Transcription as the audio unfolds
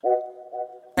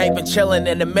Ain't been chillin'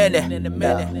 in a minute.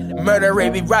 Murder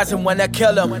rate be rising when I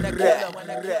kill him.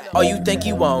 Oh, you think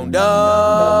you won't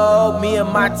know? Me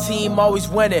and my team always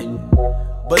winning.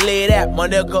 Believe that, my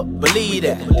nigga, believe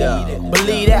that.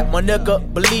 Believe that, my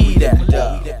nigga, believe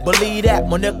that. Believe that,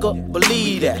 my nigga,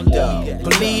 believe that.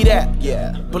 Believe that,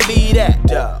 yeah, believe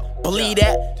that. Believe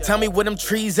that. Tell me where them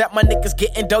trees at, my niggas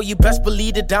getting dough. You best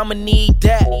believe that I'ma need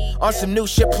that. On some new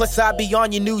shit, plus I be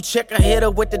on your new chick. I hit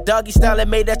her with the doggy style and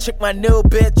made that chick my new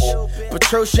bitch. But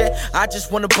true shit, I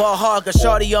just wanna ball hog. A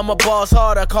shorty on my balls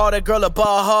hard, I call that girl a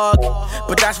ball hog.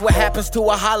 But that's what happens to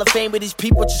a Hall of Famer. These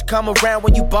people just come around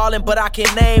when you ballin', but I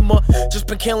can't name her. Just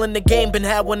been killing the game, been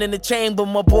had one in the chamber.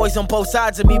 My boys on both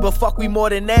sides of me, but fuck, we more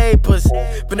than neighbors.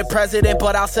 Been the president,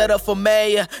 but I'll set up for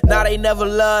mayor. Now they never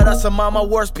loved us, I'm on my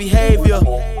worst behavior.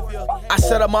 I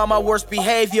said I'm on my worst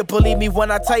behavior. Believe me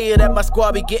when I tell you that my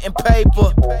squad be getting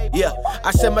paper. Yeah,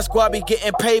 I said my squad be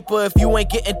getting paper. If you ain't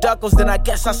getting duckles, then I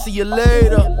guess I'll see you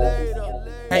later.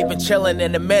 Ain't been chillin'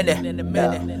 in a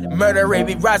minute. Murder rate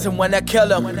be rising when I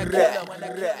kill him.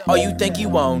 Oh, you think you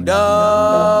won't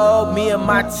know? Me and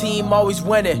my team always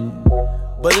winning.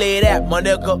 Believe that, my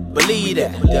nigga, believe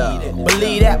that.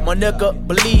 Believe that, my nigga,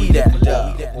 believe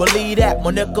that. Believe that,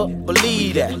 my nigga,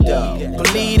 believe that.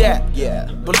 Believe that, yeah,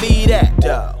 believe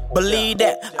that. Believe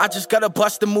that, I just gotta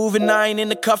bust a move and I ain't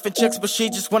into cuffing chicks, but she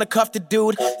just wanna cuff the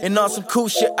dude. And on some cool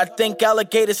shit, I think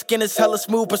alligator skin is hella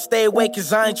smooth, but stay away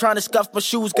cause I ain't trying to scuff my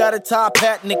shoes. Got a top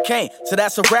hat and a cane, so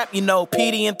that's a rap, you know.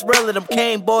 Petey and Thriller, them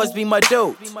Kane boys be my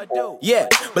dudes. Yeah,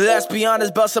 but let's be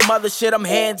honest about some other shit. I'm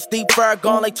hands deep, fur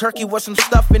gone like turkey with some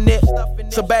stuff in it.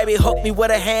 So baby, hook me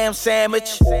with a ham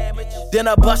sandwich. Then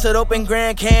I bust it open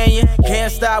Grand Canyon.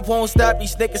 Can't stop, won't stop,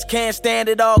 these niggas can't stand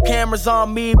it. All cameras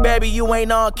on me, baby, you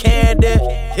ain't on candid.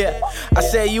 Yeah, I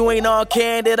said you ain't on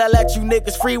candid. I let you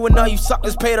niggas free when all you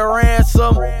suckers pay the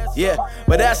ransom. Yeah,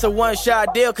 but that's a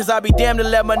one-shot deal, cause I be damned to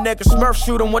let my nigga Smurf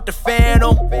shoot him with the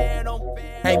Phantom.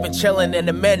 Ain't been chillin' in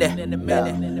a minute.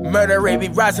 Murder rate be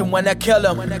rising when I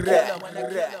kill him.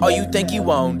 Oh, you think you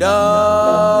won't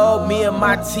know? Me and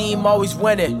my team always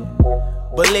winning.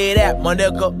 Believe that, my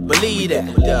nigga, believe that.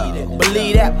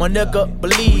 Believe that, my nigga,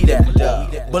 believe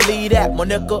that. Believe that, my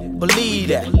nigga, believe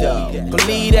that.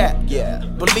 Believe that, yeah,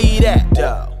 believe that.